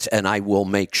operates, and I will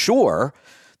make sure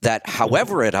that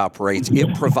however it operates,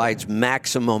 it provides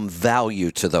maximum value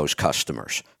to those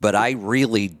customers. But I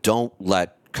really don't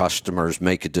let customers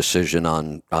make a decision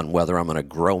on whether I'm going to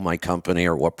grow my company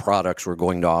or what products we're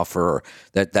going to offer.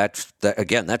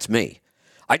 That's me.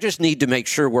 I just need to make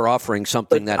sure we're offering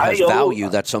something that has value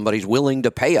that somebody's willing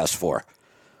to pay us for.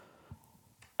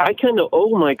 I kind of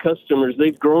owe my customers.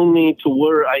 They've grown me to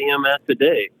where I am at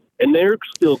today, and they're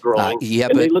still growing.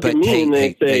 And they look at me and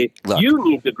they say, look, "You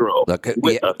need to grow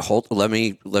with us." Let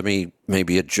me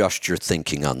maybe adjust your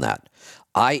thinking on that.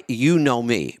 You know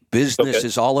me. Business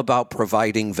is all about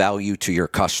providing value to your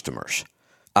customers.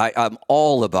 I'm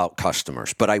all about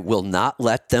customers, but I will not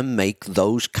let them make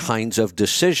those kinds of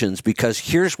decisions, because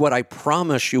here's what I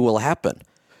promise you will happen.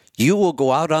 You will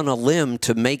go out on a limb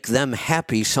to make them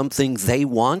happy, something they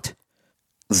want.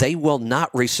 They will not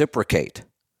reciprocate.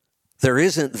 There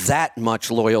isn't that much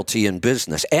loyalty in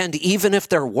business. And even if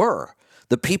there were,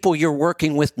 the people you're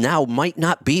working with now might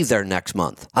not be there next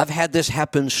month. I've had this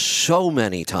happen so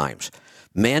many times.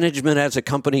 Management as a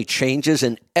company changes,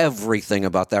 and everything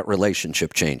about that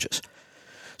relationship changes.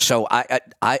 So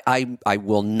I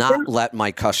will not let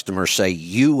my customers say,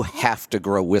 you have to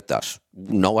grow with us.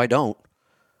 No, I don't.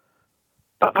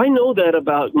 I know that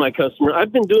about my customer.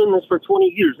 I've been doing this for 20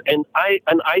 years, and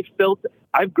I felt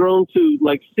I've grown to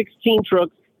like 16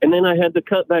 trucks, and then I had to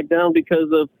cut back down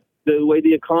because of the way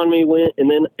the economy went, and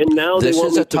now they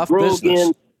want me to grow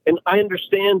again. And I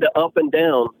understand the up and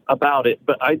down about it,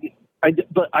 but I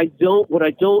don't. What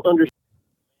I don't understand.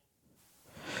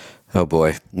 Oh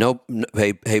boy! Nope.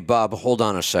 Hey, Bob, hold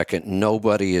on a second.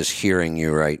 Nobody is hearing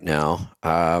you right now.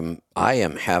 I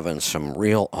am having some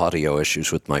real audio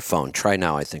issues with my phone. Try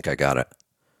now. I think I got it.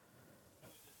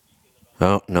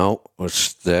 Oh no!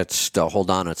 That's still.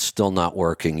 Hold on. It's still not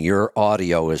working. Your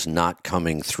audio is not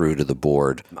coming through to the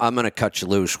board. I'm going to cut you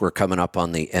loose. We're coming up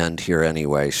on the end here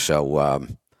anyway. So.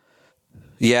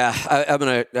 Yeah, I'm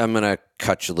gonna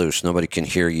cut you loose. Nobody can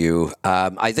hear you.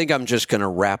 I think I'm just gonna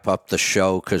wrap up the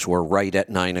show because we're right at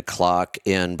 9:00,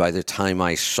 and by the time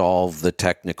I solve the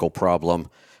technical problem,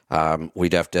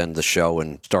 we'd have to end the show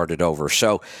and start it over.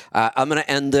 So I'm gonna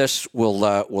end this.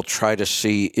 We'll try to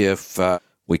see if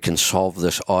we can solve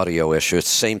this audio issue. It's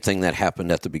the same thing that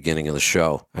happened at the beginning of the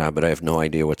show, but I have no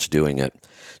idea what's doing it.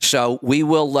 So we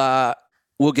will.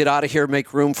 We'll get out of here,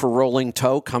 make room for Rolling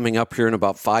Toe coming up here in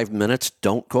about 5 minutes.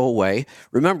 Don't go away.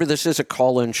 Remember, this is a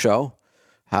call-in show.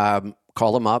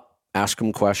 Call them up, ask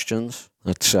them questions.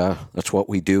 That's what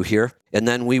we do here. And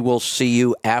then we will see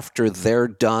you after they're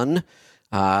done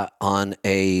on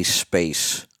a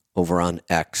space over on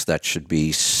X. That should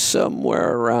be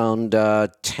somewhere around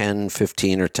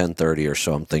 10:15 or 10:30 or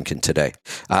so, I'm thinking today.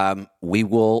 We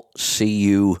will see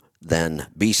you then.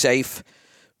 Be safe.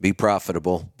 Be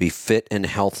profitable, be fit and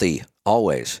healthy.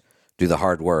 Always do the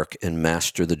hard work and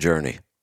master the journey.